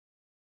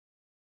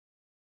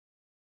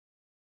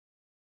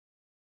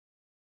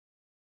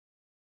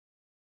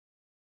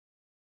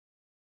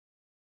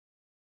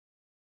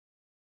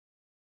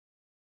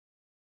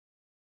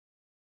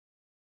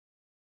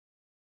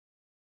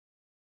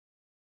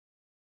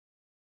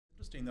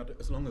Interesting that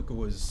as long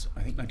ago as,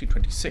 I think,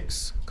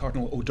 1926,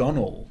 Cardinal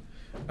O'Donnell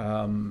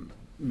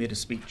made a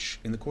speech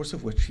in the course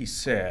of which he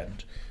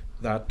said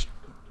that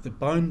the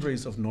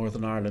boundaries of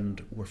Northern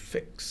Ireland were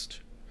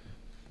fixed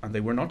and they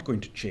were not going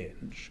to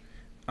change,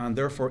 and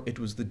therefore it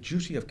was the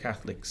duty of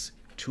Catholics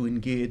to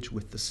engage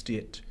with the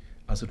state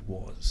as it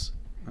was.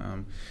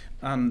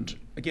 And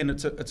again,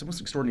 it's a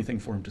most extraordinary thing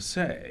for him to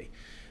say,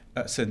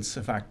 since,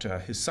 in fact,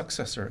 his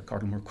successor,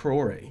 Cardinal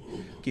McCrory,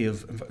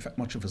 gave in fact,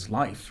 much of his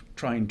life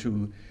trying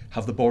to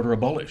have the border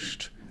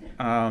abolished.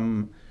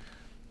 And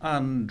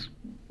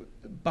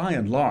by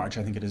and large,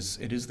 I think it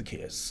is the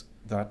case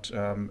that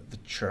the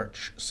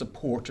Church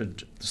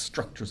supported the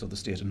structures of the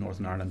state in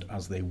Northern Ireland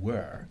as they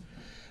were.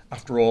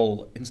 After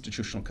all,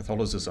 institutional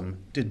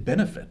Catholicism did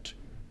benefit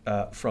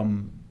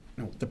from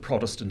the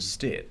Protestant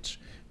state,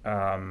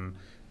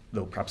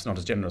 though perhaps not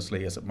as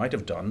generously as it might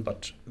have done,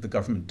 but the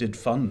government did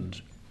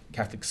fund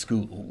Catholic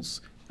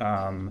schools,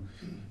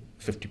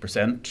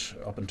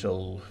 50% up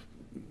until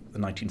the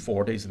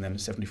 1940s, and then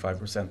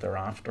 75%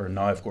 thereafter, and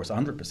now, of course,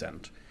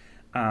 100%.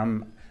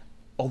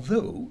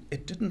 Although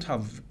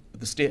the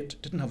state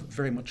didn't have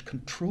very much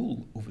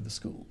control over the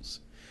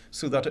schools.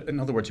 So that, in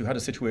other words, you had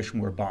a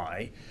situation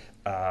whereby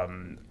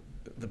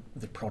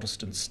the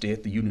Protestant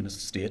state, the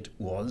Unionist state,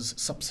 was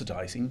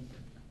subsidising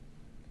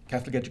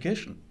Catholic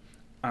education.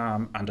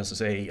 And as I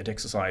say, it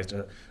exercised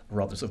a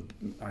rather sort of,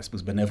 I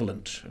suppose,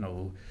 benevolent,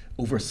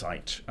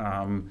 oversight.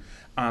 And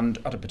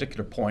at a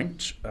particular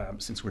point,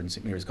 since we're in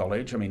St Mary's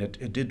College, I mean,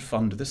 it did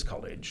fund this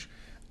college,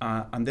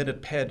 and then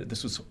it paid.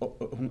 This was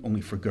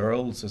only for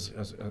girls,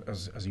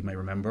 as you may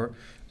remember,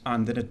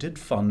 and then it did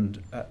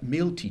fund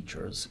male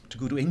teachers to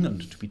go to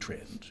England to be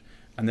trained.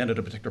 And then at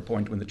a particular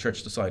point, when the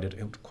Church decided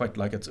it would quite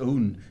like its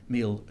own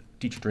male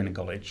teacher training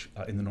college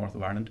in the north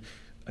of Ireland,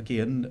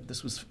 again,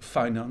 this was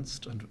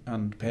financed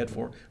and paid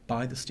for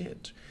by the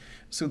state.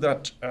 So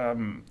that,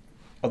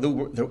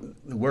 although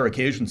there were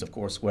occasions, of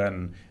course,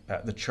 when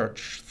the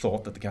Church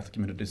thought that the Catholic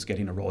community was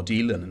getting a raw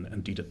deal, and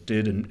indeed it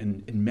did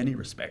in many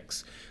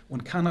respects,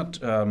 one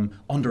cannot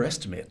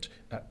underestimate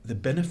the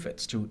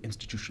benefits to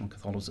institutional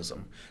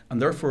Catholicism,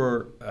 and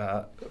therefore,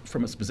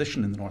 from its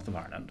position in the north of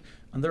Ireland,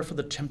 and therefore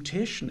the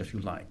temptation, if you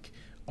like,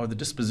 or the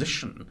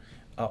disposition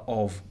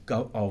of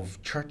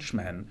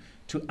churchmen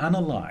to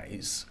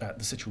analyse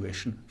the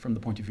situation from the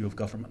point of view of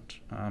government.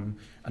 And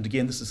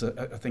again, this is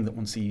a thing that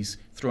one sees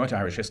throughout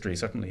Irish history,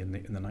 certainly in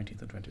the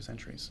 19th and 20th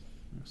centuries.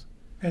 Yes.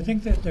 I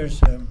think that there's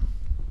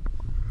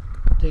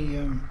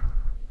the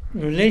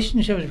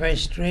relationship is a very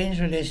strange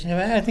relationship.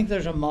 I think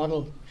there's a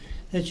model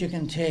that you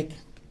can take,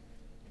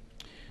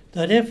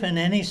 that if in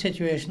any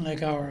situation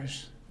like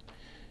ours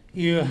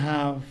you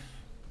have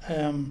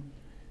a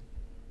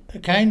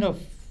kind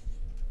of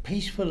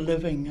peaceful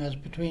living as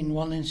between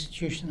one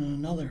institution and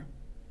another,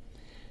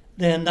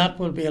 then that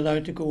will be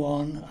allowed to go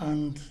on,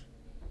 and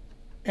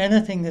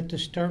anything that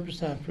disturbs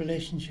that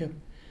relationship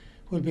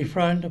will be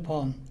frowned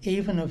upon,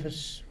 even if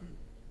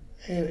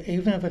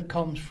it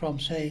comes from,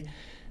 say,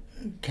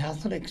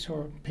 Catholics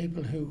or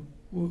people who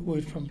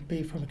would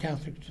be from a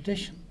Catholic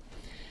tradition.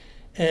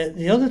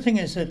 The other thing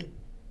is that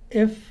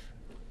if,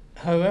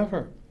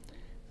 however,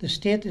 the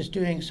state is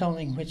doing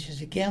something which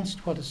is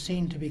against what is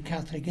seen to be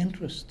Catholic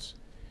interests,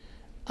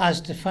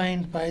 as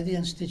defined by the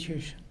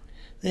institution,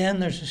 then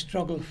there's a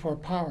struggle for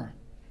power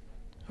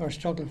or a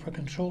struggle for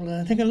control.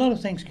 And I think a lot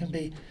of things can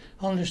be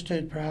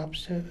understood,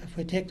 perhaps, if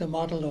we take the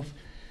model of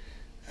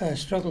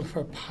struggle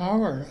for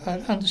power.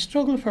 And the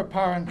struggle for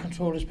power and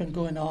control has been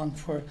going on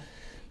for,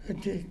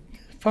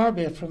 far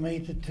be it from me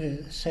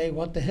to say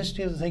what the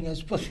history of the thing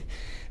is, but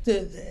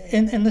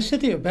in the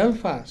city of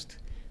Belfast,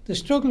 the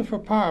struggle for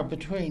power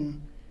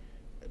between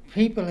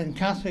people in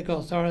Catholic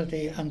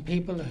authority and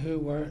people who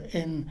were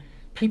in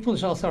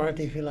people's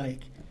authority, if you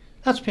like,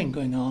 that's been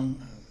going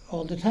on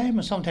all the time,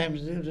 and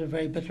sometimes there's a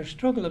very bitter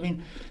struggle. I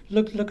mean,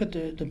 look at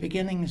the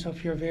beginnings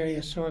of your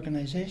various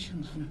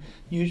organisations and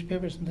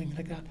newspapers and things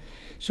like that.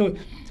 So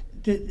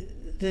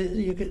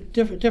you get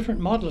different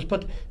models,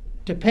 but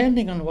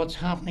depending on what's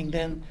happening,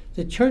 then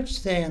the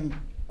Church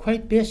then,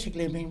 quite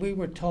basically, I mean, we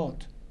were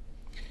taught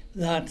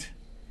that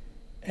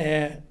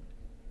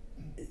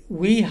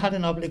we had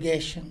an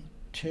obligation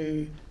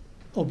to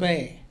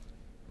obey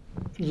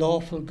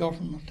lawful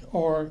government,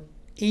 or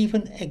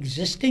even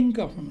existing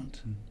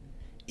government,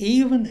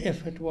 even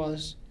if it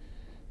was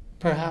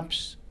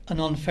perhaps an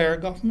unfair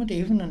government,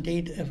 even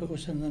indeed if it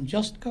was an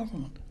unjust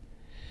government.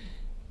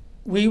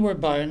 We were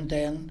bound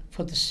then,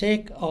 for the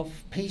sake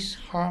of peace,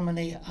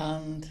 harmony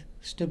and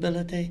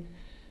stability,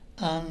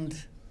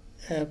 and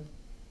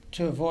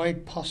to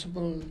avoid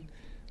possible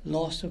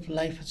loss of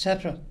life,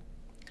 etc.,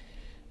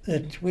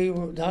 that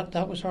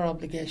was our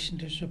obligation,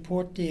 to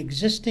support the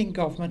existing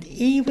government,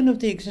 even if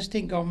the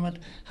existing government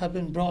had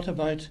been brought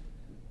about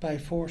by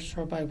force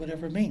or by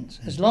whatever means.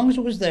 As long as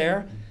it was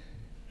there,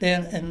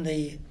 then in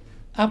the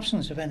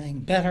absence of anything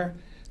better,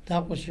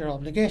 that was your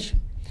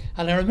obligation.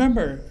 And I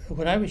remember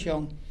when I was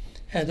young,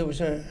 there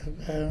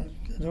were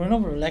a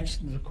number of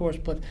elections, of course,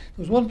 but there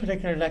was one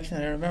particular election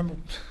that I remember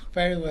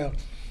very well,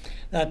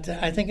 that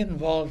I think it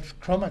involved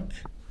Crummock,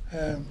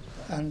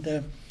 and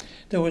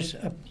there was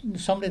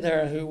somebody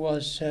there who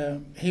was,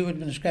 he would have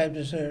been described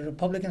as a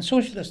Republican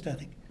socialist, I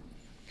think.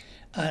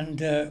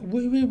 And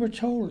we were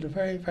told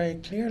very, very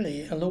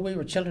clearly, although we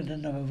were children,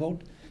 didn't have a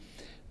vote,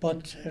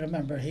 but I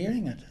remember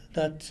hearing it,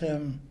 that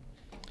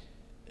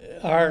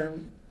our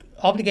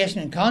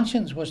obligation in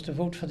conscience was to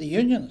vote for the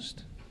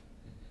Unionist,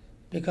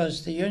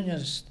 because the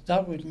Unionists,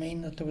 that would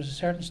mean that there was a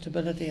certain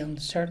stability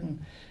and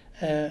certain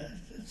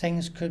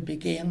things could be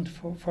gained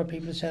for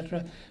people,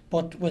 etc.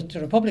 But with the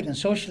Republican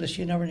Socialists,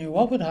 you never knew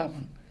what would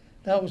happen.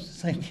 That was the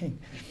thinking.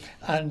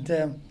 And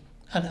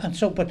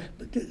so, but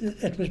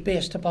it was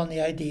based upon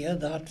the idea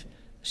that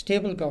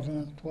stable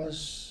government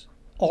was,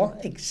 or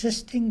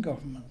existing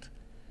government,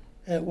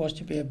 was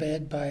to be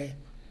obeyed by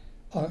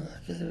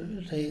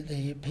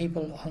the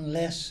people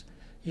unless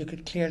you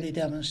could clearly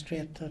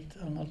demonstrate that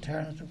an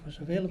alternative was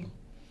available.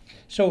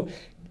 So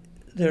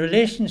the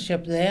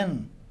relationship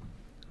then,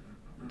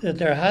 that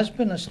there has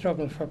been a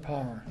struggle for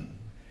power,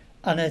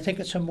 and I think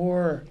it's a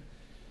more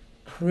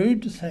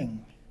crude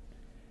thing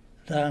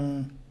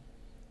than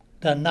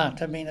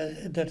that. I mean,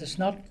 that it's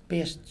not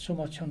based so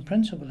much on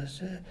principle.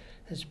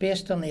 It's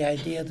based on the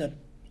idea that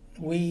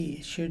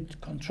we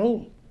should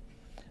control.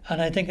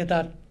 And I think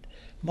that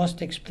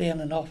must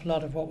explain an awful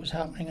lot of what was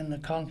happening in the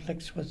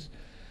conflicts with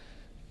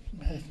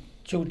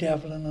Joe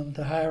Devlin and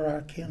the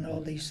hierarchy and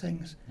all these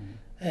things.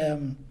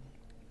 It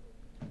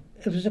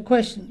was a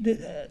question.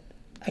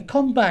 I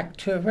come back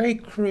to a very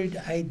crude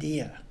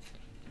idea,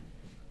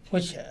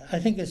 which I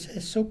think is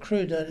so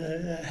crude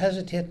that I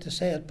hesitate to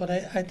say it, but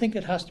I think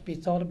it has to be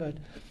thought about.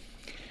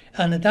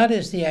 And that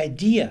is the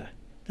idea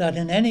that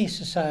in any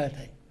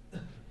society,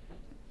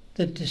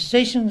 the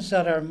decisions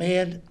that are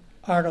made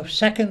are of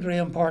secondary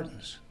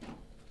importance.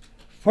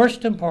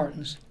 First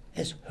importance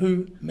is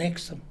who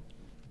makes them.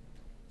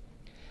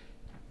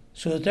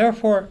 So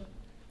therefore,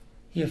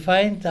 you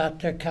find that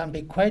there can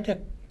be quite a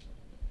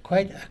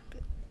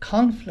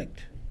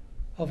conflict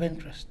of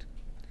interest,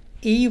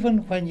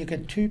 even when you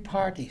get two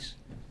parties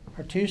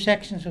or two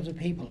sections of the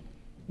people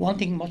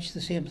wanting much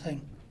the same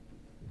thing.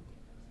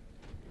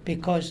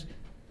 Because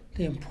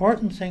the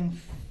important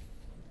thing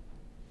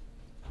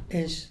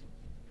is,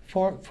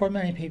 for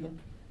many people,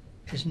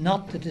 is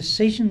not the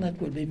decision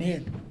that will be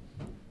made,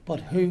 but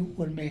who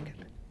will make it.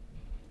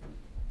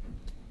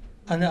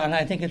 And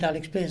I think that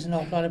explains an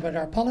awful lot about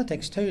our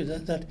politics too,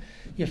 that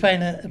you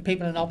find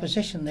people in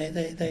opposition,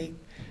 they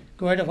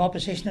go out of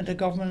opposition into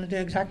government and do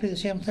exactly the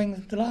same thing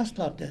that the last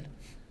lot did.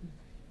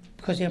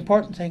 Because the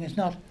important thing is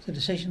not the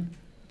decision,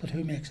 but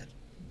who makes it.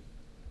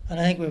 And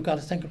I think we've got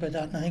to think about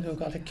that, and I think we've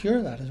got to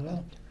cure that as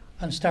well.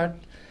 And start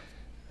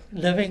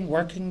living,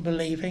 working,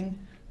 believing,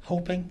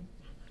 hoping,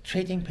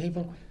 treating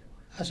people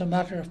as a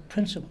matter of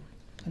principle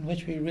in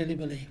which we really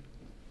believe.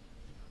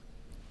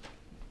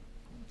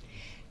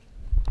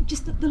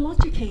 Just the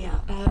logic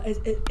here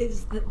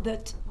is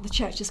that the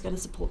church is going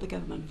to support the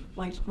government,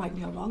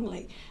 rightly or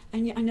wrongly.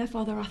 And I know,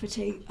 Father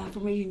Rafferty,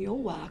 from reading your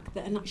work,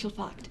 that in actual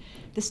fact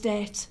the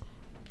state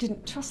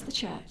didn't trust the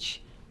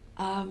church,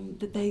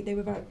 that they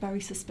were very,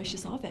 very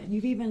suspicious of it. And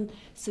you've even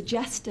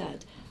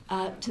suggested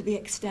to the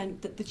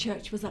extent that the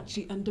church was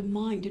actually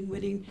undermined in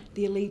winning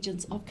the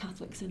allegiance of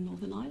Catholics in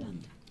Northern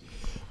Ireland.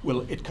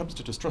 Well, it comes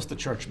to distrust the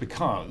church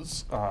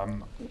because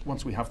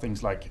once we have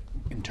things like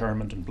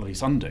interment and Bloody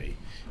Sunday,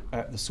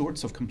 the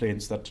sorts of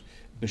complaints that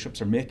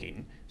bishops are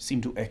making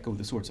seem to echo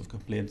the sorts of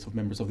complaints of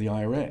members of the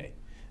IRA.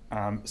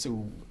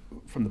 So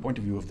from the point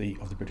of view of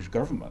the British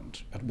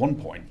government, at one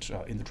point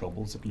in the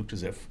Troubles, it looked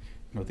as if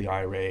the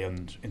IRA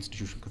and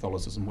institutional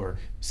Catholicism were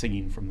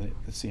singing from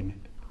the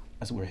same,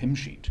 as it were, hymn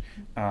sheet.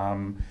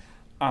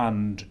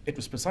 And it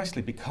was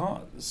precisely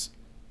because,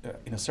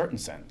 in a certain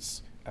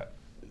sense,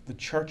 the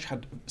church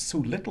had so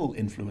little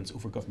influence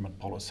over government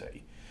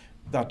policy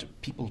that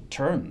people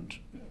turned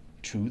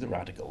to the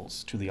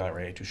radicals, to the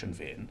IRA, to Sinn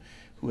Féin,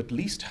 who at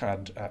least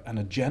had an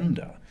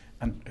agenda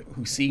and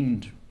who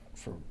seemed,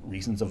 for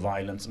reasons of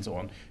violence and so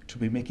on, to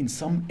be making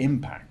some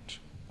impact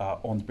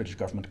on the British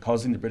government,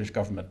 causing the British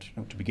government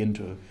to begin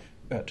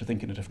to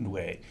think in a different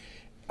way,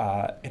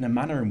 in a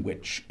manner in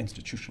which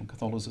institutional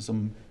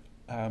Catholicism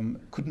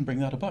couldn't bring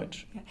that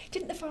about. Yeah.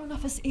 Didn't the Foreign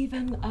Office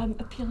even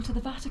appeal to the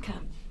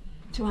Vatican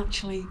to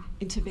actually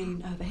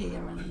intervene over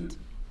here? And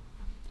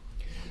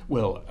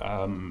well,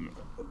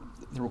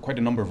 there were quite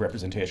a number of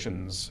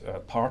representations,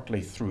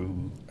 partly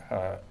through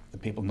the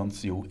papal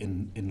nuncio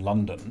in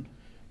London,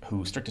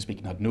 who, strictly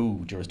speaking, had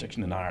no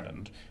jurisdiction in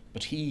Ireland,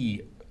 but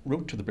he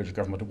wrote to the British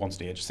government at one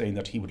stage saying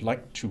that he would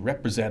like to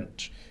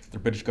represent the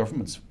British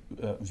government's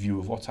view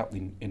of what's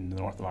happening in the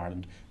north of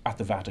Ireland at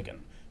the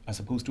Vatican, as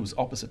opposed to his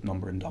opposite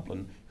number in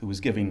Dublin, who was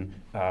giving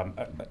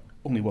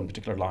only one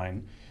particular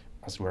line,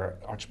 as were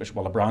Archbishop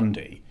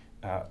Olibrandi,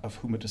 of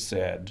whom it is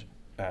said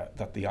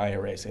that the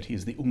IRA said he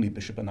is the only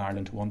bishop in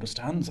Ireland who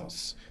understands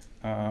us.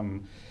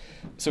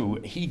 So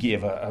he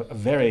gave a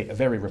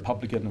very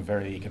Republican, a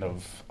very kind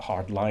of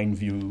hard-line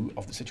view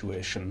of the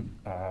situation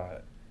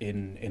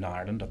in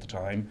Ireland at the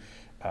time.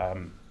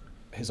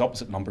 His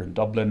opposite number in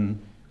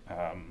Dublin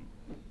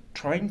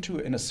trying to,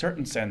 in a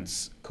certain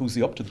sense,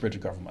 cozy up to the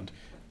British government,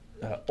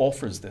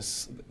 offers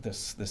this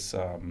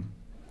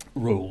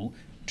role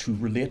to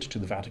relate to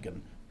the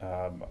Vatican,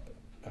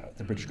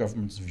 the British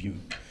government's view.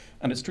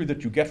 And it's true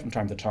that you get from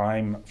time to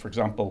time, for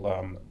example,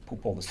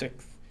 Pope Paul VI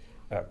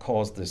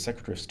caused the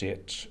Secretary of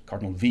State,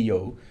 Cardinal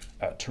Vio,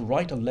 to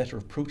write a letter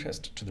of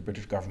protest to the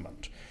British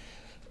government,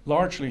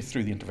 largely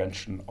through the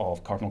intervention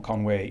of Cardinal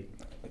Conway.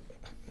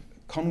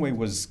 Conway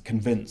was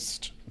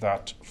convinced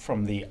that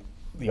from the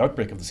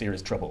outbreak of the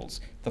serious troubles,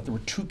 that there were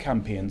two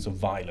campaigns of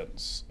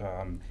violence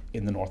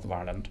in the north of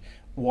Ireland,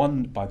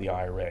 one by the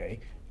IRA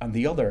and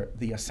the other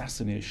the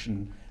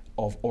assassination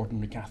of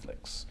ordinary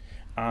Catholics.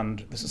 And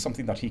this is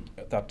something that he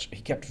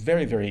kept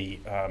very,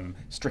 very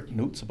strict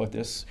notes about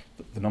this,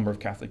 the number of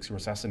Catholics who were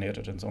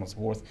assassinated and so on and so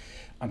forth.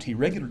 And he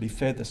regularly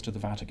fed this to the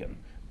Vatican,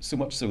 so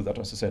much so that,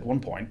 as I said at one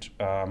point,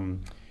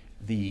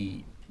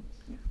 the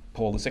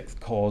Paul VI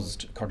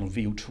caused Cardinal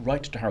Vio to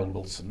write to Harold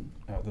Wilson,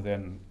 the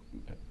then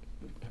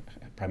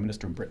Prime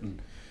Minister in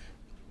Britain,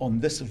 on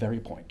this very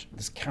point,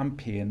 this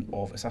campaign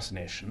of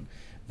assassination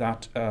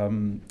that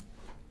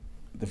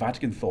the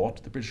Vatican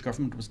thought the British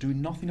government was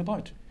doing nothing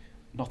about,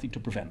 nothing to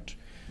prevent.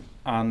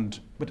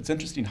 But it's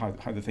interesting how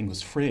the thing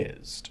was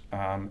phrased,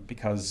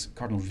 because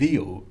Cardinal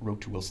Vio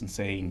wrote to Wilson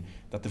saying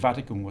that the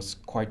Vatican was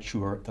quite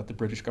sure that the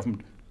British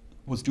government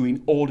was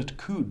doing all it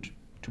could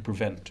to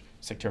prevent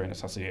sectarian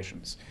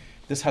assassinations.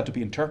 This had to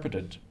be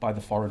interpreted by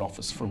the Foreign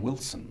Office for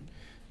Wilson,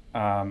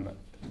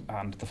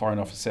 and the Foreign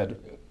Office said,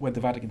 when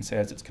the Vatican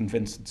says it's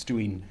convinced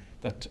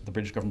that the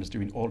British government is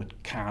doing all it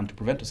can to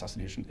prevent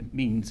assassination, it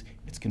means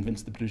it's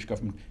convinced the British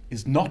government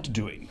is not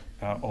doing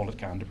all it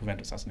can to prevent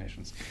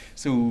assassinations.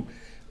 So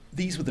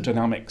these were the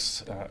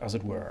dynamics, as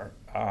it were,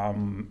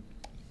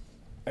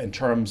 in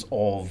terms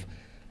of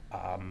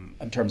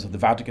the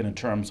Vatican, in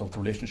terms of the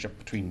relationship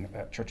between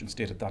church and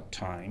state at that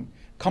time.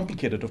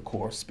 Complicated, of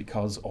course,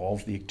 because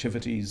of the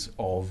activities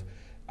of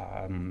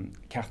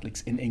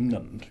Catholics in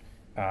England.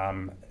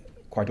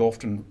 Quite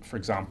often, for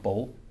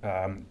example,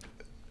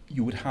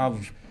 you would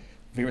have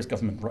various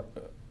government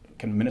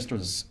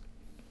ministers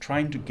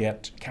trying to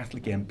get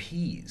Catholic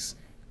MPs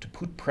to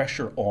put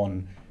pressure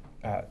on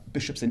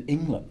bishops in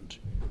England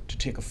to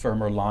take a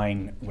firmer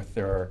line with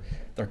their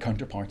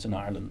counterparts in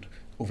Ireland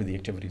over the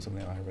activities of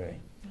the IRA.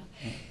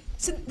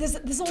 So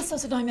there's all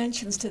sorts of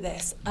dimensions to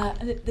this,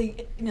 and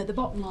the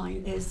bottom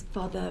line is,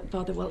 Father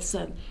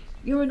Wilson,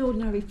 you're an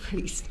ordinary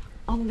priest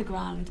on the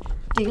ground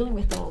dealing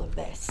with all of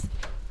this.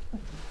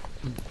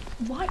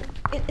 Why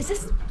is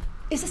this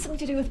something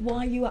to do with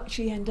why you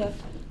actually end up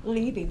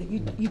leaving?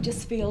 That you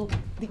just feel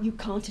that you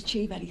can't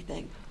achieve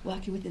anything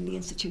working within the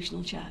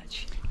institutional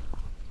church?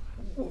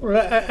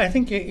 Well, I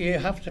think you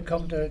have to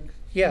come to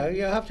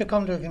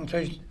a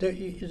conclusion.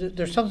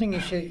 There's something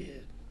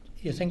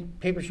you think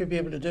people should be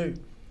able to do.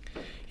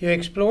 You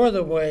explore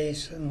the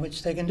ways in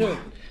which they can do it.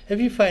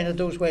 If you find that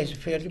those ways have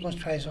failed, you must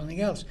try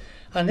something else.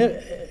 And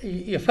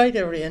you fight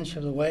every inch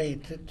of the way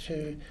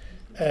to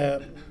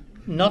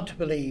not to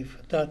believe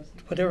that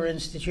whatever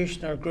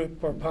institution or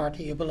group or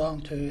party you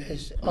belong to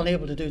is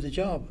unable to do the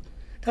job.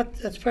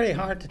 That's very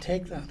hard to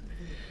take that.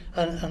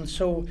 And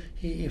so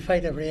you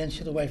fight every inch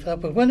of the way for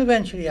that. But when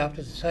eventually you have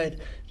to decide,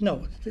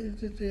 no,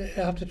 you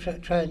have to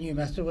try a new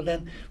method, well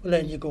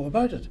then you go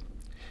about it.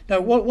 Now,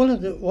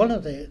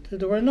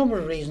 there were a number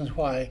of reasons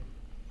why.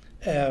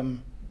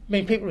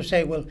 People would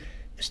say, well,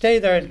 stay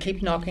there and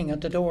keep knocking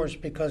at the doors,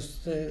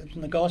 because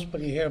in the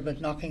gospel you hear about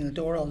knocking the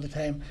door all the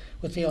time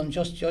with the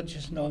unjust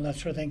judges and all that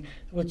sort of thing,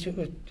 which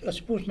I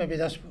suppose maybe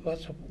that's what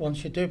one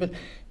should do. But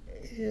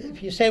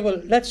if you say,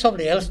 well, let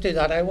somebody else do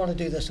that, I want to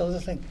do this other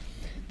thing.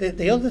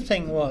 The other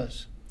thing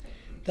was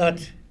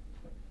that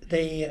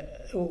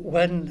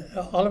when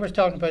Oliver's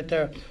talking about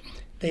there,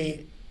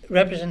 the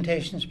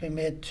representations being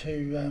made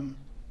to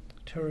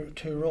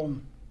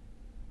Rome.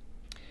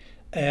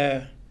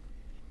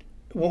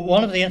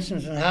 One of the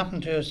incidents that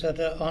happened to us that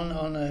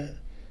on a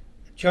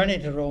journey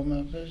to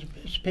Rome,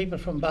 people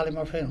from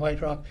Ballymurphy and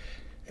White Rock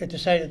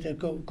decided to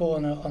go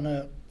on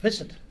a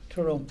visit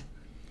to Rome,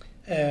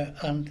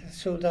 and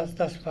so that's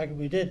the fact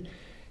we did.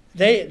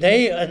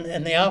 They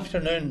in the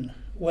afternoon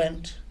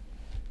went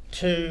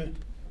to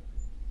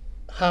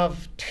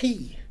have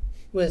tea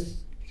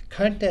with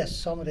Countess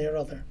somebody or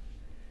other,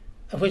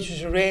 which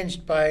was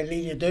arranged by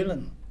Lelia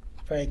Doolan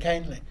very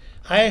kindly.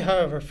 I,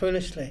 however,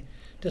 foolishly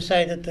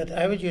decided that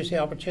I would use the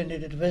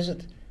opportunity to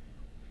visit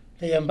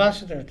the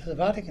ambassador to the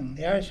Vatican,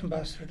 the Irish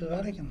ambassador to the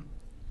Vatican.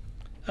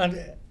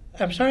 And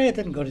I'm sorry I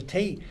didn't go to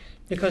tea,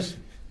 because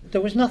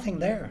there was nothing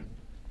there.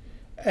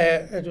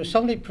 It was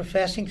somebody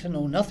professing to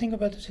know nothing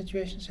about the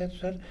situation,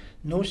 said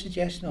no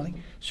suggestion,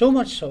 nothing. So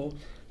much so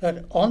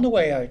that on the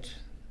way out,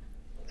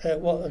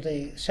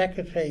 the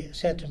secretary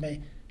said to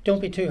me,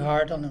 "Don't be too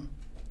hard on him."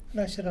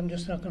 And I said, "I'm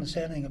just not going to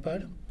say anything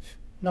about him,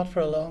 not for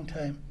a long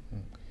time."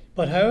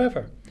 But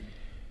however,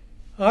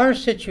 our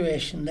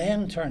situation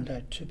then turned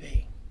out to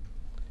be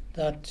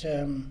that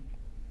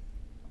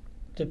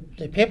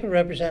the papal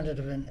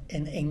representative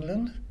in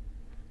England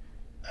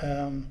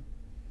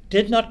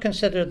did not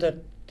consider that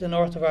the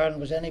north of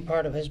Ireland was any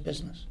part of his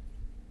business.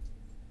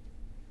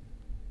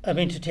 I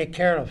mean, to take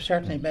care of,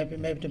 certainly,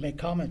 maybe to make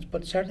comments,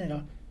 but certainly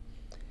not.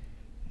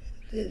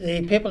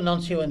 The papal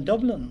nuncio in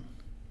Dublin,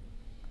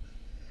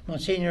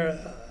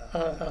 Monsignor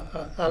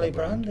Ali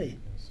Brandley,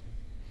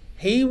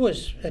 it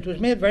was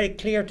made very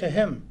clear to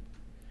him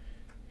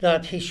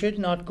that he should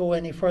not go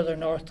any further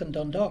north than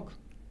Dundalk.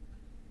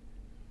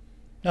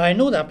 Now, I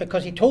know that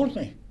because he told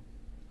me.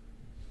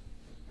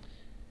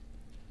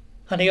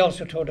 And he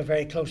also told a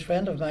very close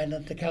friend of mine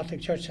that the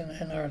Catholic Church in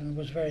Ireland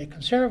was very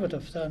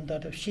conservative, and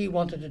that if she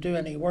wanted to do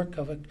any work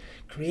of a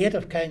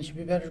creative kind, she'd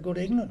be better to go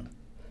to England.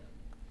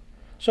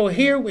 So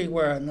here we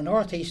were in the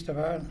northeast of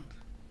Ireland,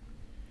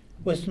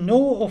 with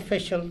no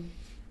official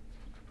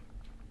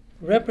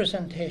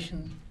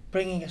representation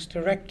bringing us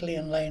directly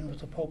in line with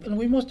the Pope. And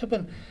we must have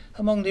been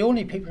among the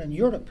only people in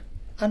Europe.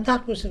 And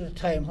that was at a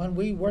time when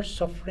we were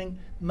suffering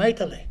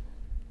mightily.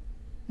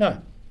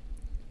 Now,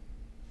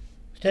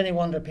 it's any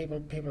wonder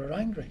people are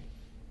angry.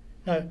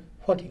 Now,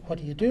 what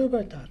do you do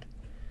about that?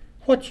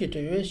 What you do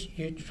is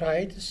you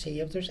try to see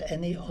if there's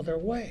any other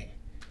way.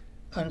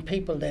 And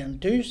people then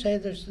do say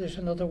there's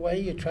another way.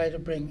 You try to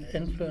bring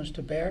influence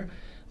to bear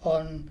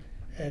on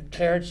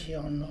clergy,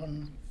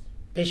 on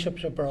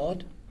bishops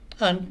abroad.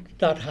 And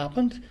that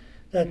happened.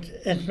 That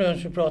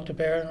influence was brought to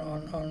bear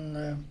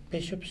on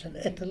bishops in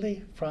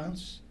Italy,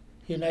 France,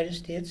 United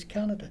States,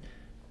 Canada,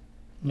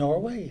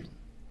 Norway.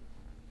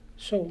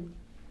 So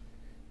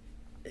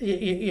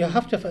you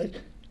have to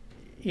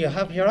you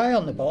have your eye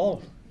on the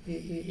ball.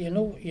 You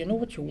know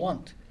what you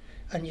want,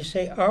 and you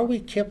say, are we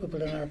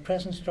capable in our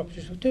present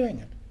structures of doing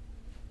it?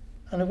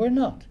 And if we're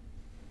not,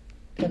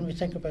 then we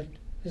think about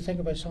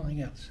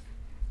something else.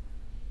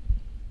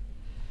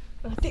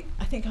 Well,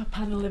 I think our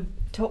panel have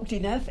talked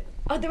enough.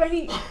 Are there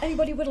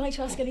anybody would like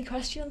to ask any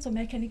questions or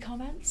make any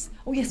comments?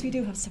 Oh yes, we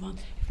do have someone.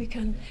 If we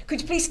can,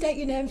 could you please state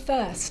your name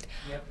first,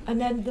 yep.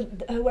 And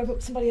then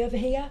somebody over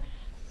here.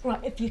 Right,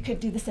 if you could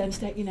do the same,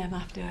 state your name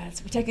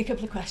afterwards. We'll take a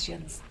couple of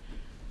questions.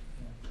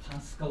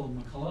 Pascal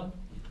McCullough.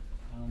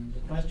 The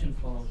question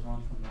follows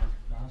on from that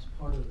last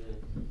part of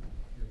the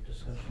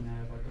discussion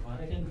now about the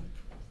Vatican,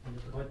 and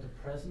it's about the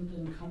present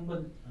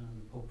incumbent,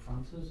 Pope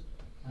Francis,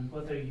 and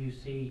whether you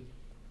see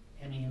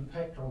any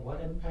impact, or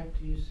what impact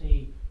do you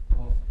see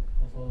of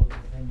all the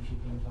things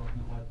you've been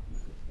talking about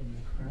in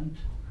the current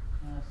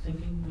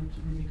thinking that's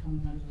maybe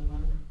coming out of the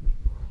Vatican?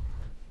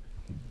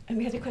 And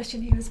we had a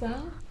question here as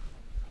well.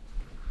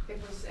 It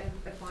was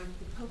about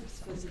the Pope's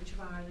visit to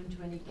Ireland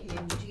when he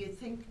came. Do you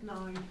think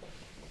now,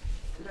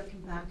 looking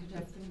back at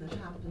everything that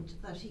happened,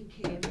 that he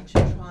came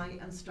to try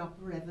and stop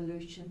a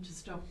revolution, to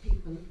stop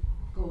people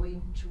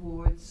going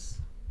towards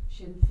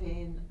Sinn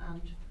Féin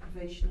and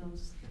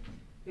provisionals,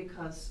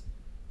 because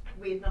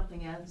we had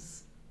nothing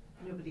else,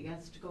 nobody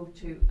else to go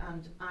to,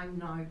 and I'm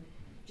now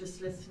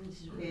just listening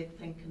to the debate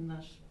thinking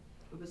that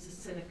it was a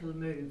cynical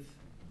move.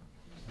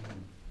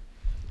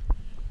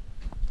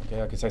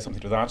 Okay, I could say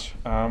something to that.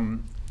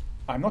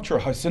 I'm not sure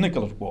how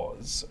cynical it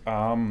was.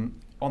 On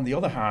the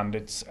other hand,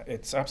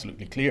 it's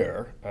absolutely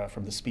clear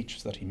from the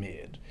speeches that he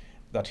made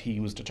that he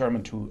was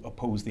determined to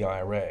oppose the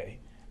IRA,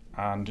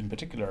 and in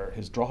particular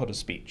his Drogheda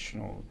speech,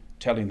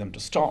 telling them to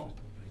stop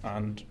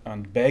and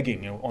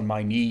begging, on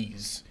my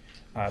knees,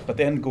 but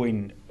then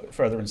going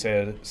further and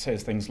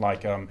says things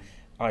like,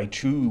 I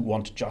too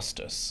want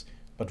justice,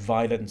 but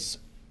violence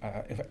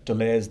in fact,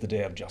 delays the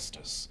day of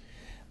justice.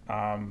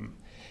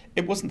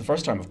 It wasn't the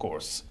first time, of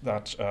course,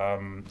 that,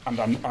 and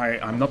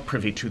I'm not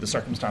privy to the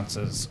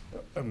circumstances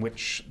in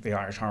which the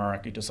Irish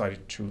hierarchy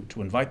decided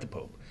to invite the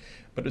Pope,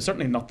 but it was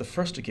certainly not the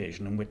first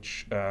occasion in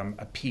which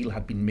appeal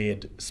had been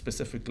made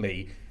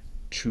specifically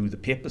to the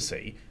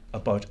papacy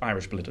about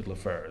Irish political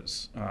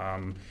affairs.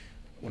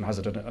 One has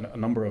it a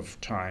number of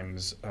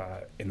times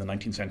in the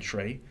 19th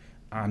century,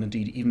 and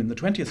indeed even in the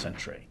 20th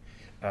century.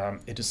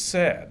 It is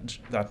said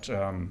that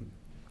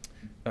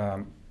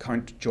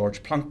Count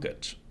George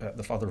Plunkett,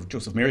 the father of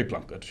Joseph Mary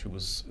Plunkett, who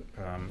was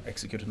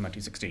executed in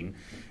 1916,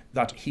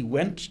 that he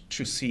went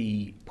to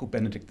see Pope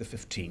Benedict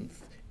XV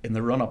in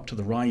the run-up to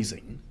the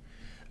Rising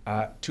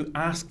to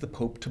ask the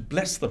Pope to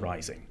bless the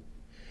Rising.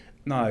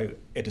 Now,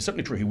 it is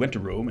certainly true he went to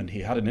Rome and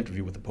he had an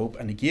interview with the Pope,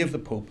 and he gave the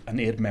Pope an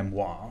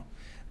aide-memoire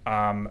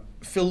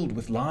filled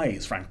with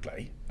lies,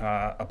 frankly,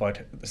 about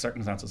the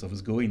circumstances of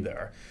his going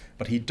there.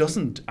 But he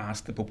doesn't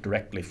ask the Pope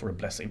directly for a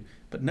blessing.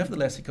 But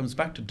nevertheless, he comes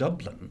back to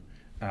Dublin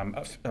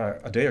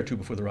a day or two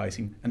before the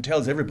Rising and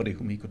tells everybody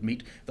whom he could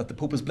meet that the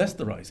Pope has blessed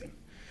the Rising.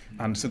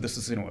 And so this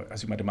is,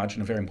 as you might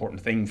imagine, a very important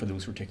thing for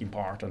those who are taking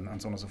part, and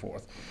so on and so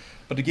forth.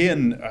 But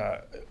again,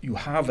 you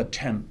have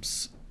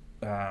attempts,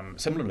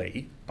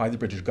 similarly, by the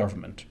British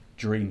government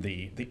during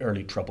the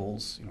early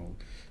Troubles,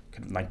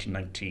 kind of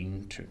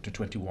 1919 to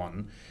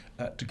 21,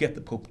 to get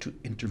the Pope to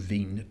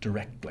intervene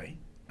directly,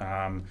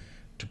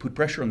 to put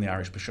pressure on the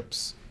Irish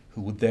bishops,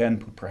 who would then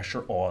put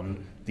pressure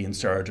on the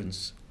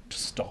insurgents to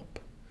stop.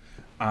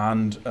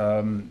 And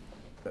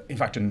in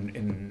fact,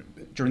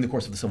 during the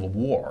course of the Civil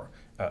War,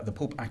 the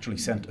Pope actually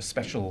sent a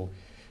special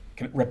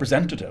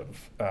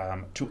representative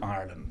to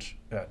Ireland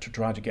to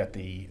try to get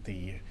the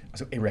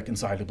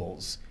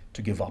irreconcilables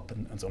to give up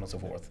and so on and so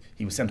forth.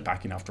 He was sent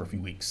back in after a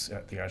few weeks.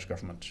 The Irish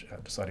government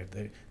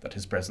decided that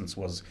his presence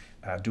was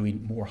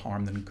doing more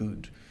harm than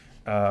good.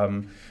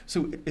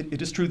 So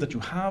it is true that you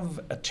have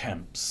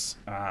attempts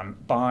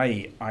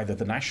by either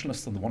the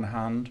nationalists on the one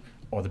hand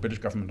or the British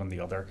government on the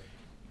other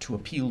to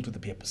appeal to the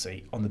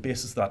papacy on the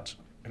basis that,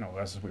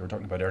 as we were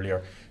talking about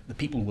earlier, the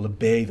people will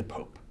obey the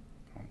Pope.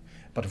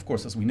 But of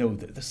course, as we know,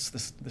 this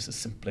is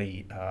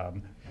simply,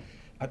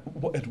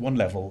 at one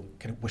level,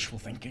 kind of wishful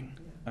thinking.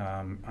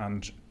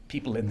 And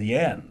people in the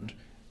end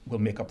will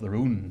make up their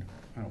own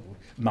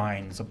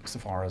minds so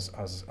far as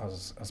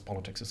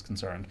politics is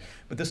concerned.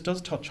 But this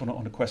does touch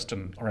on a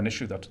question or an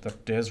issue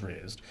that Des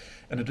raised,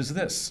 and it is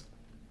this.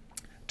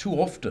 Too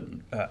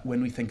often,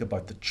 when we think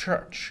about the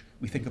church,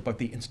 we think about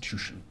the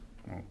institution.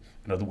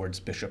 In other words,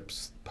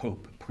 bishops,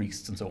 pope,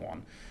 priests, and so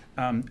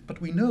on. But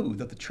we know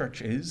that the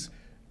church is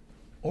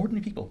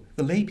ordinary people,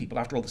 the lay people.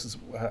 After all, this is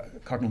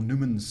Cardinal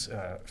Newman's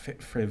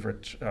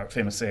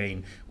famous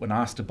saying when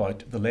asked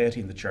about the laity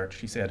in the church.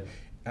 He said,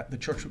 the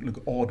church would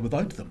look odd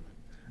without them.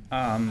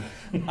 And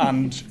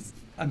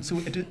so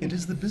it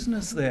is the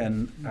business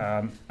then,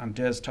 and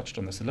Des touched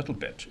on this a little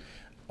bit,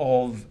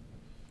 of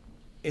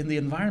in the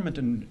environment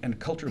and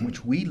culture in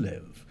which we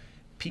live,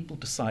 people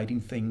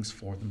deciding things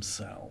for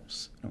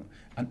themselves,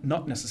 and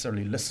not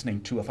necessarily listening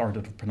to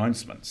authoritative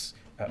pronouncements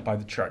by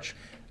the church.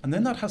 And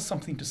then that has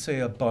something to say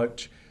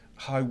about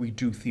how we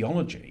do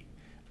theology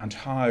and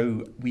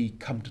how we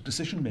come to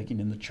decision making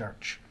in the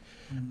church.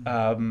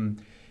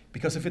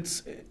 Because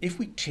if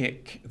we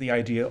take the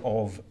idea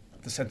of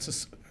the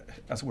sensus,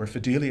 as it were,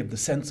 fidelium, the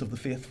sense of the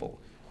faithful,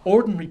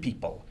 ordinary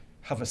people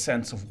have a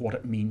sense of what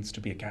it means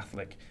to be a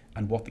Catholic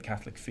and what the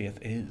Catholic faith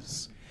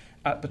is.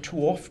 But too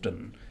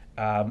often,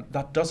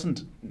 that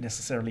doesn't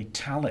necessarily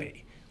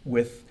tally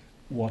with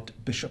what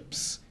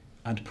bishops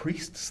and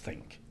priests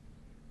think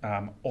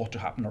ought to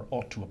happen or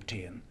ought to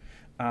obtain.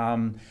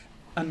 And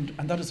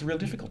that is a real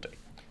difficulty.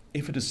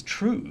 If it is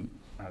true,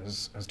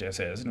 as Des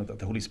says, that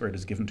the Holy Spirit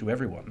is given to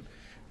everyone,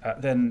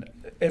 then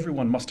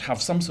everyone must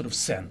have some sort of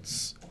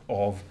sense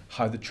of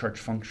how the church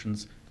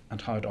functions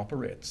and how it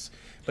operates.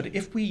 But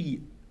if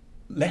we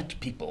let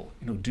people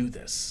do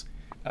this,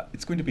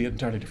 it's going to be an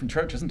entirely different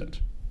church, isn't it?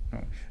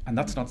 And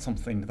that's not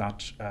something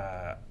that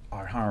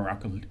our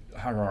hierarchical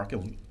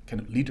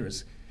kind of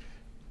leaders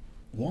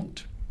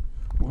want.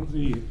 Well,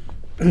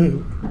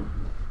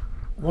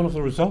 one of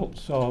the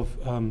results of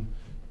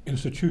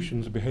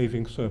institutions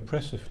behaving so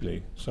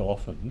oppressively so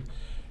often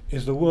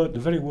is the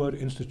very word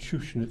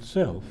institution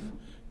itself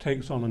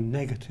takes on a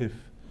negative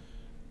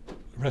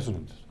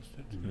resonance.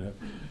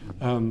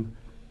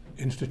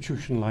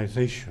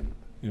 Institutionalization.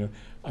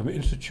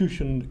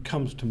 Institution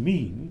comes to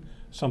mean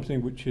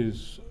something which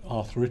is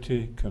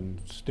arthritic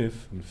and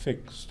stiff and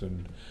fixed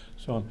and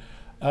so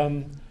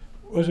on.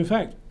 Whereas in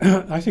fact,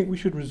 I think we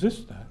should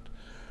resist that.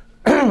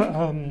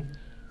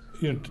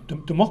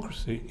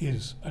 Democracy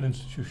is an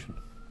institution.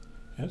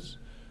 Yes,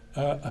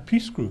 a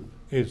peace group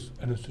is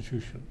an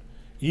institution.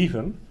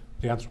 Even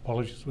the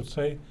anthropologists would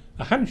say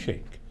a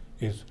handshake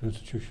is an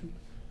institution.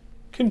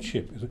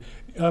 Kinship is.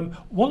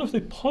 One of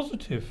the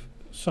positive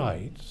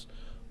sides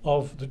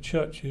of the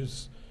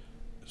church's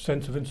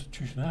sense of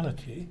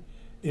institutionality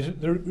is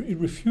that it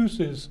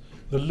refuses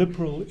the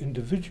liberal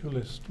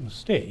individualist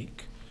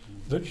mistake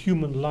that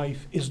human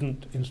life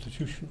isn't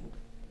institutional.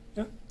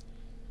 Yeah?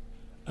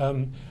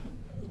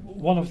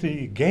 One of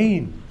the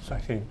gains, I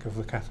think, of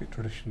the Catholic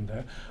tradition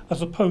there,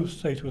 as opposed,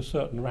 say, to a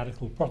certain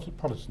radical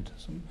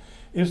Protestantism,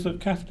 is that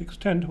Catholics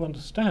tend to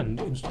understand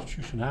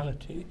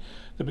institutionality,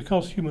 that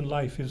because human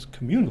life is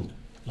communal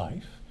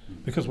life,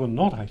 because we're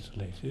not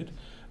isolated,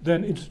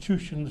 then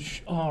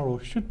institutions are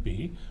or should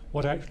be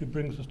what actually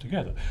brings us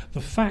together.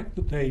 The fact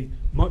that they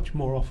much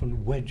more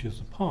often wedge us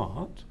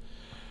apart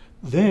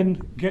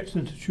then gets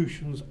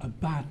institutions a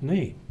bad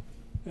name.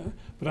 Yeah?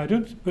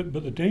 But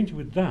the danger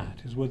with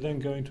that is we're then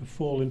going to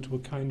fall into a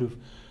kind of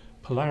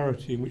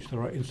polarity in which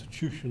there are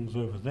institutions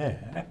over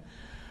there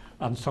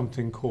and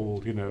something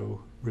called,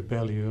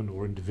 rebellion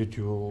or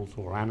individuals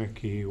or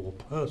anarchy or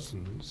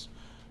persons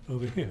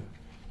over here.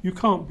 You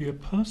can't be a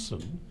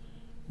person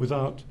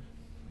without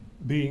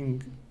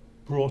being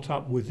brought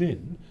up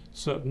within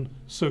certain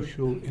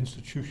social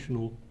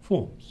institutional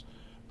forms.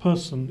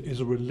 Person is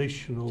a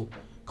relational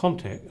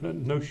context,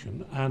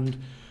 notion, and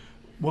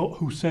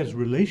who says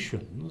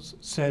relations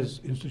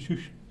says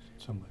institutions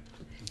in some way.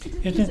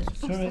 It is.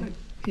 Sorry.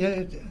 Yeah,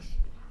 it is.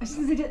 I was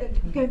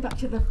just going back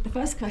to the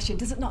first question,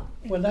 does it not?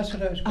 Well, that's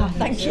what I was going to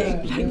thank say.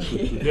 you, thank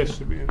you.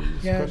 Yes,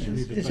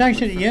 it's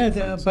actually,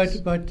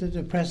 about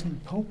the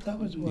present Pope, that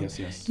was one.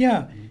 Yes.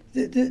 Yeah,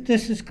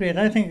 this is great.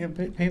 I think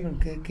people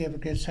gave a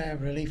great sigh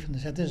of relief when they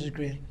said, this is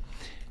great.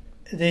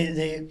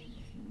 Then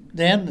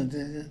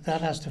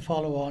that has to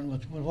follow on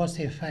with, well, what's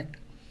the effect?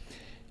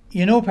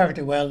 You know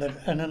perfectly well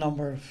that in a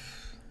number of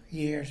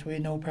years, we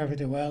know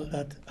perfectly well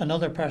that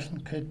another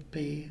person could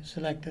be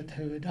selected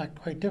who would act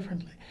quite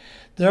differently.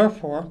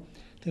 Therefore,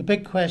 the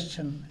big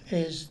question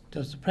is,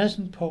 does the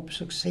present Pope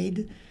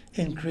succeed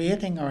in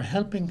creating or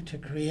helping to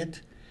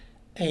create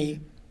a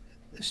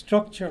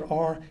structure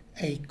or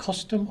a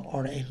custom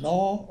or a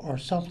law or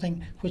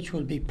something which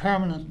will be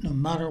permanent no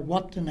matter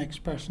what the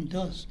next person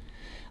does?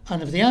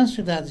 And if the answer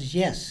to that is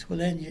yes, well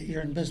then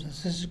you're in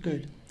business. This is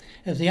good.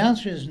 If the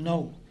answer is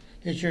no,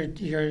 that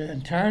you're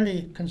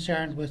entirely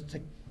concerned with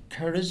the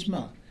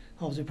charisma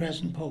of the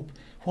present Pope,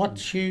 what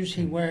shoes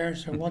he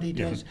wears or what he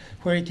does,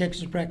 where he takes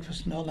his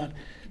breakfast and all that,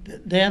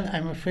 then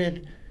I'm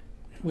afraid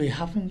we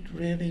haven't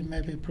really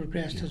maybe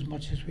progressed as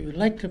much as we would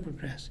like to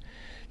progress.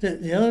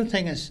 The other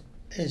thing is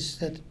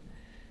that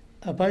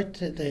about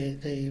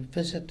the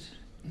visit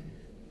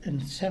in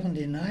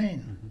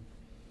 '79,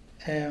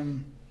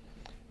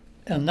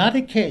 on that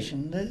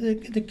occasion,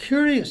 the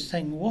curious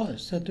thing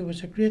was that there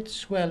was a great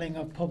swelling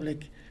of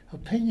public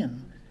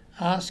opinion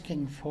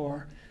asking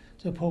for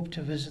the Pope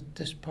to visit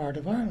this part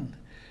of Ireland.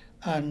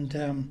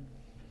 And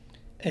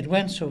it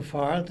went so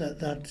far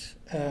that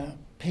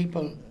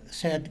people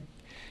said,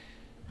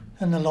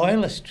 in the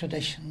loyalist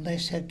tradition, they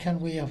said, can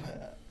we have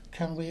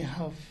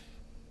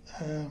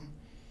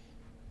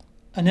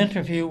an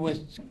interview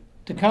with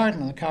the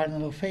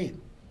Cardinal of Feile?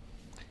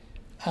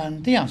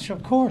 And the answer,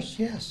 of course,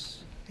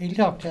 yes. He'll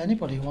talk to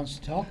anybody who wants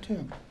to talk to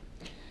him.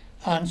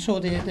 And so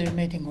the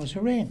meeting was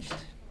arranged.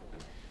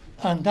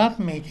 And that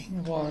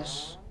meeting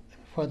was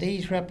for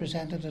these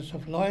representatives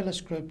of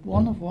loyalist group,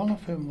 one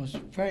of whom was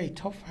very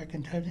tough, I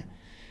can tell you,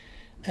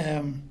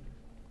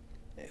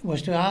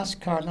 was to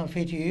ask Cardinal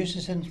Feile to use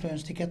his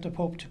influence to get the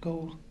Pope to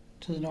go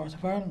to the north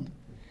of Ireland.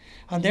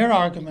 And their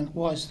argument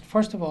was,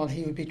 first of all,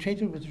 he would be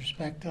treated with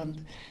respect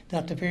and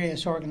that the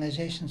various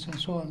organisations and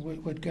so on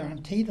would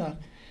guarantee that,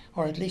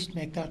 or at least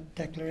make that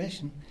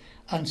declaration.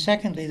 And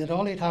secondly, that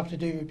all he'd have to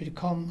do would be to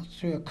come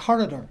through a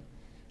corridor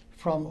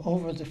from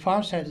over the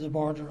far side of the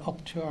border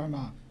up to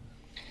Armagh.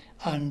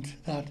 And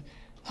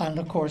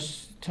of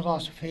course,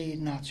 philosophy,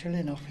 naturally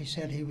enough, he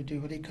said he would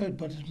do what he could,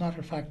 but as a matter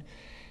of fact,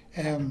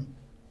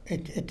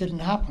 it didn't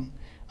happen.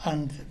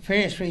 And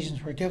various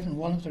reasons were given.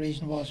 One of the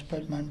reasons was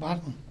about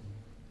Mountbatten.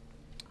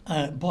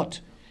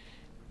 But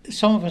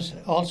some of us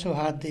also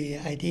had the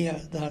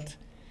idea that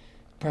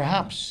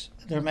perhaps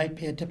there might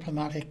be a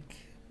diplomatic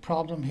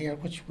problem here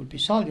which would be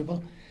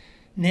soluble,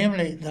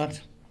 namely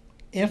that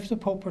if the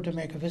Pope were to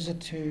make a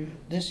visit to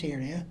this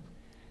area,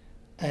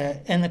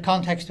 in the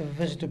context of a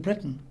visit to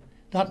Britain,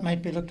 that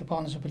might be looked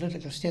upon as a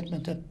political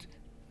statement that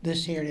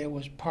this area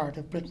was part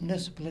of Britain.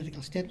 This is a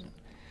political statement.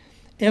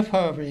 If,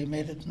 however, he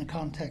made it in the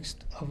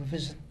context of a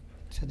visit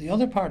to the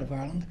other part of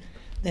Ireland,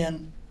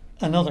 then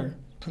another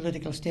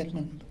political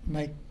statement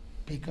might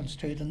be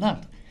construed in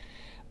that.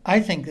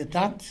 I think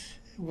that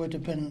would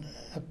have been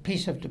a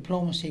piece of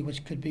diplomacy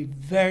which could be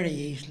very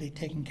easily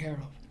taken care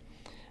of.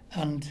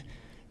 And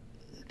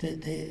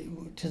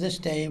to this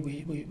day,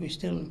 we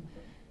still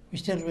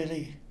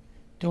really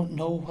don't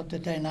know what the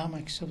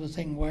dynamics of the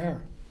thing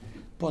were.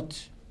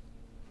 But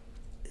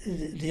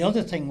the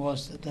other thing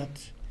was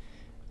that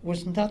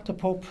wasn't that the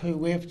Pope who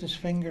waved his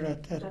finger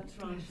at That's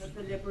right, at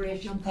the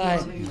Liberation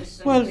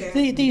well,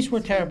 these were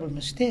terrible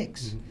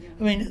mistakes.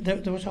 I mean,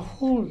 there was a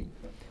whole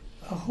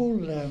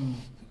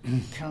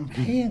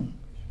campaign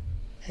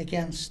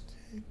against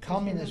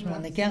communism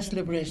and against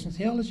liberation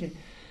theology,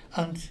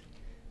 and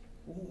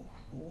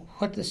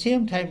at the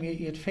same time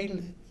you'd feel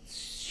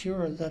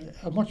sure that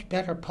a much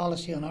better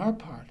policy on our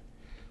part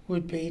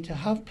would be to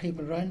have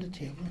people round the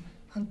table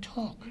and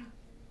talk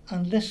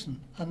and listen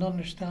and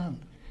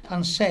understand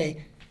and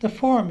say the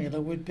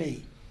formula would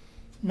be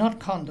not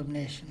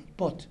condemnation,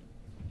 but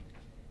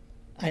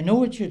I know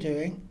what you're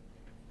doing,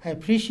 I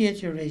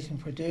appreciate your reason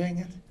for doing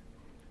it,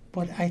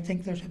 but I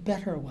think there's a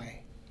better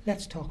way.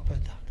 Let's talk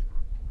about that.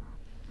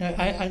 Now,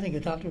 I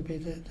think that would be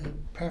the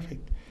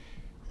perfect,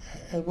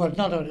 well,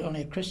 not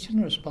only a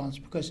Christian response,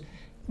 because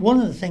one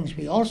of the things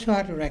we also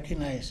had to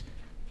recognise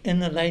in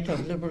the light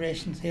of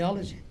liberation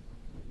theology,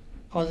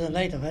 or the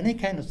light of any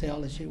kind of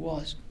theology,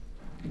 was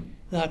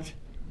that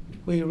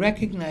we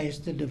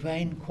recognised the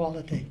divine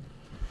quality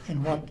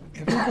in what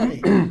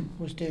everybody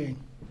was doing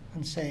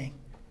and saying.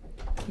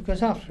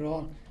 Because after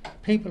all,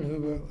 people who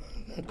were,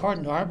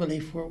 according to our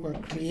belief, were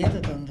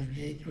created and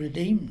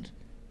redeemed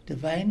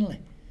divinely.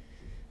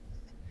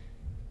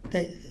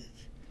 They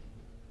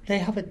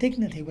have a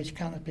dignity which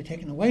cannot be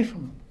taken away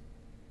from them.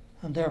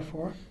 And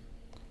therefore,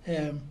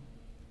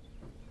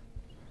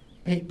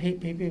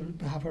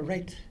 people have a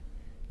right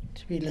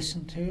to be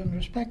listened to and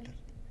respected.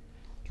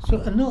 So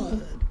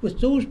with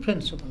those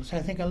principles,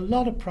 I think a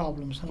lot of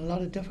problems and a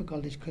lot of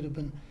difficulties could have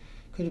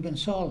been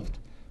solved.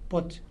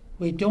 But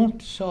we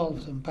don't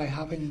solve them by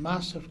having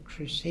massive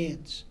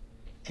crusades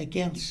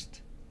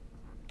against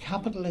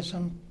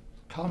capitalism,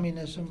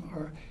 communism,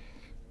 or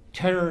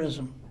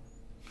terrorism.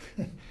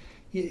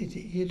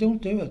 You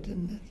don't do it.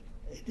 And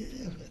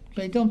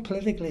they don't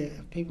politically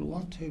if people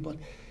want to, but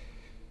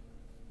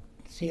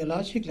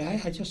theologically,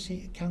 I just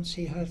can't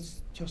see how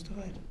it's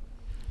justified.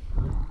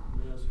 May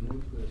I ask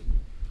one question?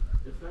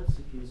 If that's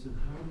the case, then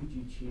how would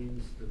you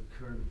change the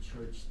current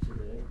church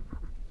today,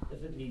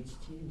 if it needs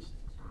changed?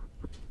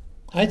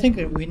 I think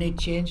that we need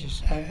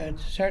changes,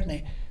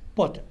 certainly,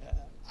 but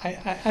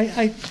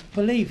I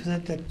believe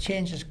that the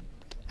changes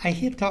I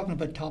hate talking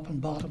about top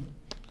and bottom,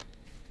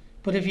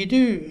 but if you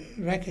do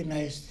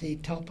recognise the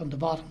top and the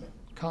bottom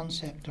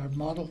concept or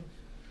model,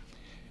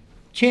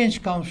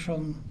 change comes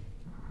from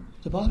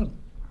the bottom.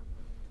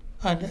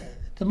 And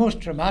the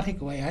most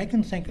dramatic way I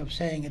can think of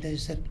saying it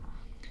is that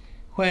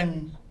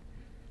when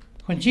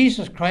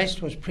Jesus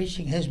Christ was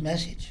preaching his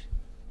message,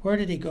 where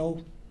did he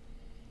go?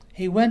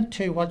 He went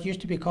to what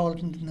used to be called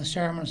in the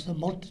sermons the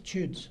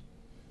multitudes.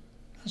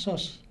 That's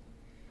us.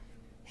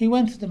 He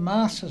went to the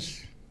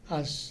masses,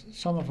 as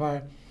some of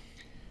our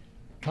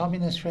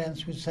communist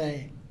friends would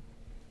say.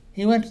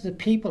 He went to the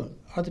people,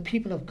 or the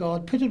people of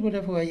God, put it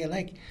whatever way you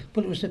like,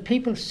 but it was the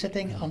people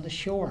sitting on the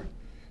shore,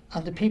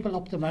 and the people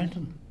up the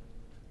mountain,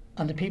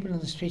 and the people in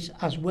the streets,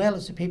 as well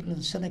as the people in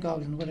the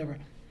synagogues and whatever.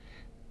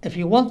 If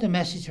you want the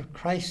message of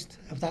Christ,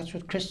 if that's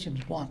what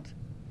Christians want,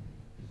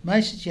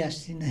 my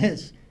suggestion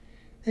is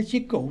that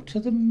you go to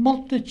the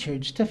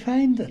multitudes to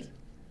find it,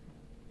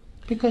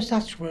 because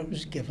that's where it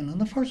was given in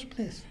the first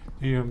place.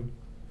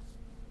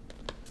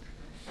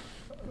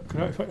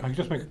 Can I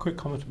just make a quick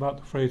comment about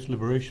the phrase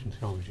liberation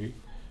theology?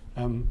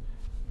 It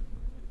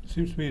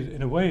seems to me,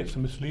 in a way, it's a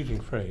misleading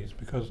phrase,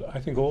 because I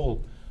think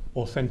all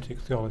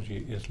authentic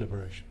theology is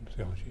liberation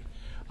theology.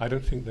 I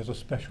don't think there's a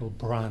special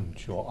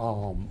branch or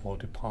arm or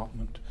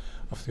department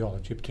of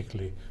theology,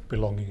 particularly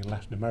belonging in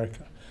Latin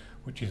America,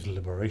 which is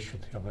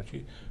liberation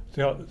theology.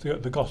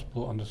 The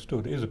gospel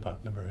understood is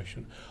about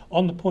liberation.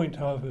 On the point,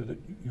 however, that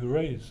you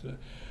raise,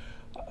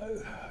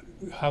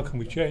 how can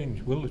we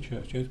change? Will the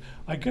church change?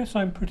 I guess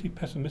I'm pretty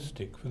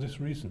pessimistic for this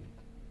reason.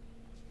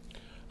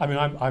 I mean,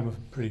 I'm a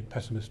pretty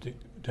pessimistic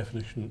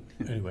definition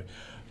anyway.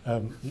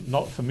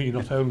 Not for me,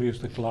 not only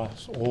is the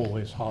glass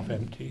always half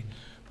empty,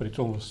 but it's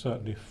almost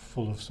certainly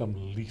full of some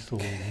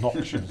lethal,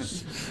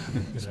 noxious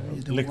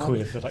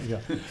liquid.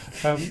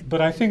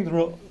 But I think there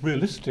are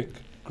realistic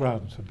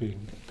grounds for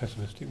being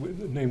pessimistic,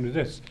 namely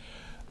this.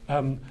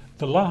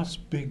 The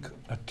last big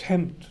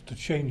attempt to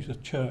change the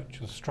church,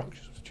 the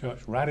structures of the church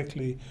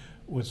radically,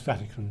 was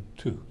Vatican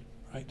II,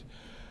 right?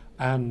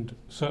 And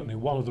certainly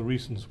one of the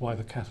reasons why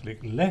the Catholic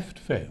left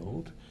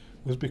failed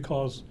was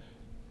because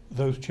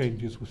those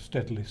changes were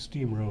steadily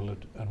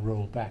steamrolled and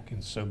rolled back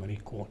in so many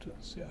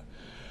quarters. Yeah.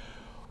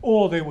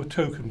 Or they were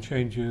token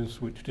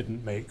changes which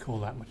didn't make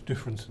all that much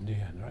difference in the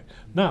end, right?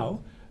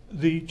 Now,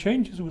 the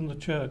changes within the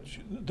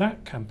church,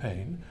 that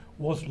campaign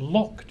was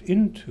locked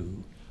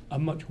into a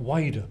much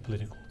wider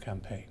political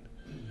campaign.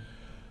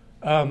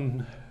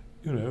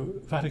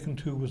 Vatican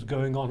II was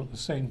going on at the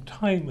same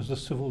time as the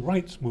civil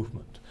rights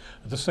movement,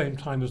 at the same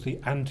time as the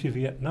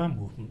anti-Vietnam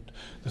movement,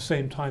 at the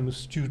same time as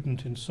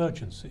student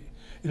insurgency,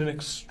 in an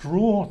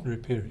extraordinary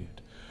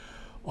period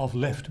of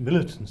left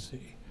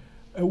militancy,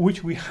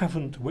 which we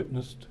haven't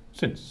witnessed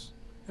since.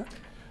 Yeah?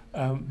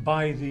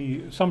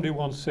 Somebody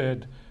once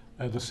said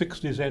the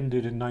 60s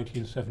ended in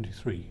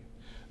 1973.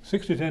 The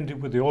 60s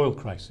ended with the oil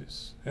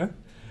crisis, yeah?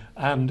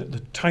 And the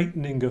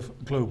tightening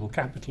of global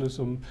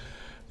capitalism,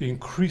 the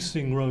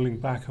increasing rolling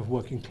back of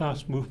working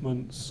class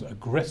movements,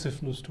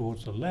 aggressiveness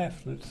towards the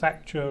left,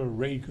 Thatcher,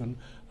 Reagan,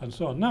 and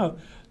so on. Now,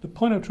 the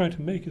point I'm trying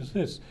to make is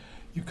this.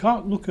 You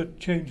can't look at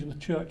change in the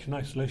church in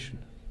isolation.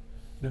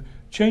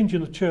 Change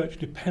in the church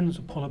depends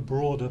upon a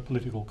broader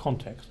political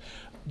context.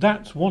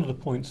 That's one of the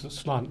points that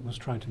Slant was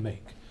trying to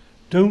make.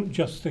 Don't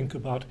just think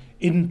about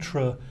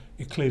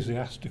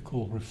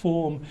intra-ecclesiastical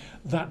reform.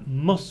 That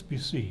must be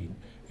seen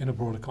in a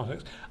broader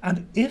context.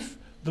 And if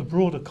the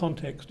broader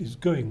context is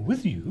going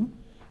with you,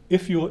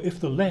 if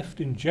the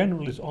left in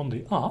general is on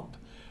the up,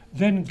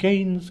 then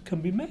gains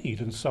can be made,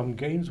 and some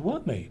gains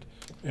were made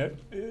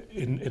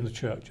in the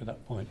church at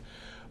that point.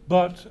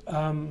 But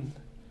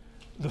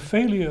the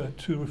failure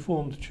to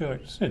reform the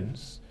church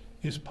since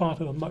is part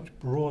of a much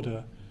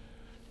broader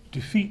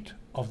defeat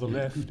of the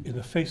left in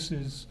the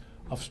faces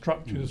of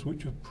structures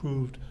which have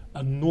proved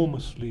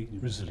enormously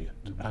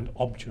resilient and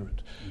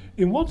obdurate.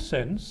 In one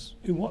sense,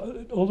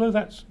 although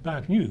that's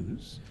bad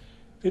news,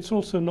 it's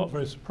also not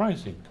very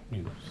surprising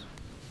news.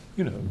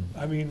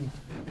 I mean,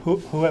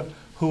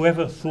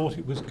 whoever thought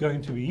it was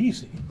going to be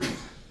easy?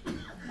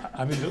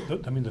 I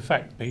mean, the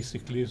fact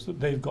basically is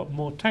that they've got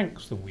more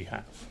tanks than we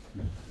have.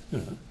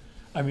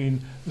 I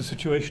mean, the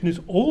situation is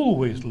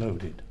always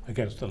loaded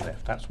against the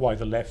left. That's why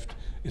the left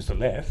is the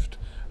left,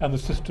 and the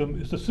system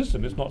is the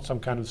system. It's not some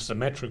kind of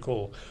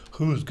symmetrical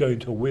who's going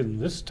to win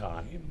this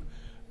time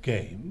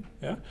game.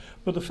 Yeah?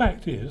 But the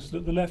fact is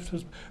that the left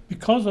has,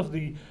 because of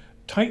the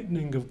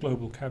tightening of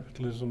global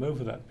capitalism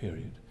over that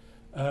period,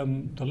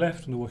 the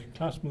left and the working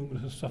class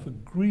movement has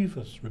suffered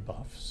grievous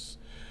rebuffs.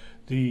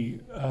 The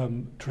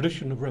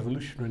tradition of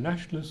revolutionary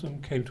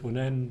nationalism came to an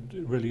end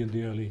really in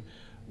the early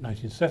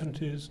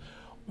 1970s.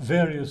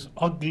 Various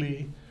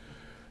ugly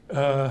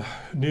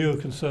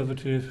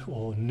neoconservative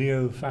or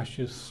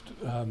neo-fascist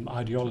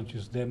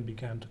ideologies then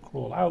began to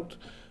crawl out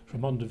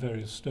from under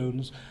various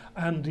stones,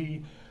 and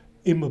the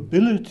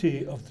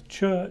immobility of the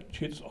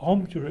church, its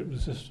obdurate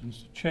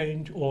resistance to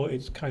change, or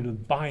its kind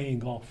of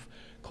buying off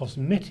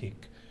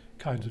cosmetic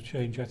kinds of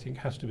change, I think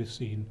has to be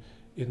seen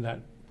in that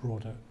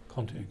broader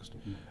context.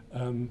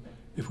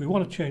 If we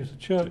want to change the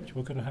church,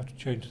 we're going to have to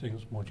change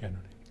things more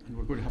generally. And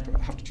we're going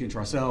to have to change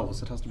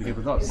ourselves. It has to begin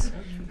with us.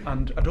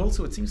 And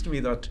also, it seems to me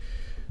that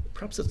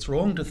perhaps it's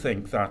wrong to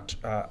think that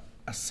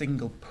a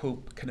single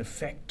pope can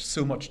effect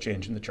so much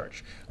change in the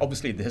church.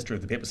 Obviously, in the history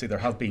of the papacy, there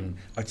have been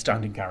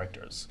outstanding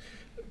characters.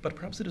 But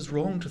perhaps it is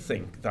wrong to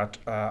think that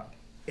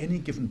any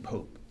given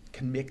pope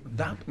can make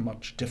that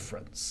much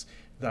difference,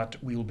 that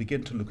we will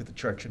begin to look at the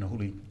church in a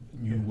wholly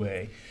new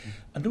way.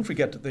 And don't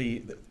forget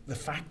the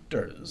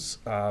factors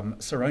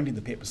surrounding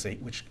the papacy,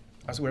 which,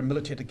 as it were,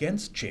 militate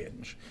against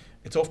change.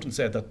 It's often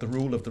said that the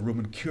role of the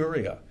Roman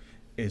Curia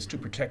is to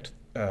protect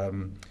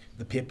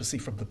the papacy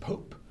from the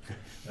Pope,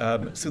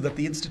 so that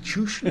the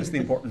institution is the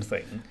important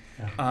thing,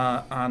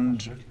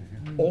 and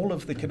all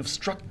of the kind of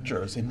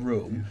structures in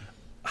Rome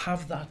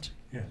have that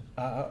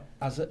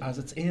as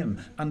its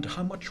aim, and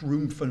how much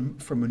room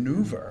for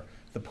manoeuvre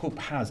the Pope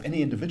has,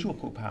 any individual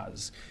Pope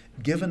has,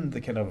 given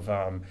the kind of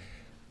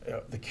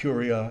the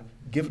Curia,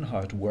 given how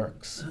it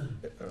works.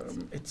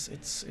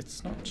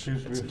 It's not. There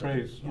used to be a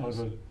phrase,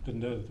 I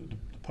didn't know that the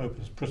Pope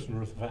is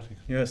prisoner of the Vatican.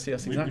 Yes,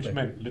 exactly. Which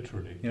meant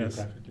literally, yes,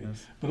 geographically.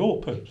 yes. But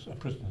all popes are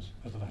prisoners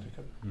of the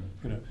Vatican.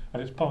 You know,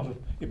 and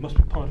it must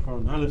be part of our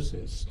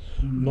analysis,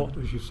 not,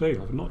 as you say,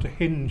 not to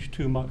hinge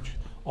too much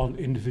on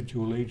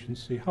individual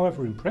agency,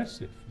 however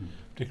impressive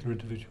particular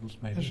individuals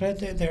may be. That's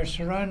right. They're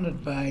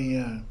surrounded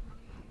by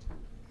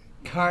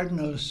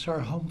Cardinal Sir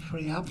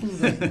Humphrey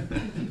Appleby.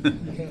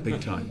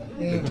 Big time.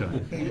 Yeah. Big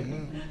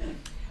time.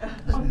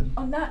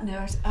 On that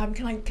note,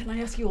 can I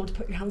ask you all to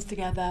put your hands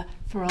together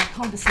for our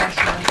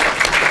conversation?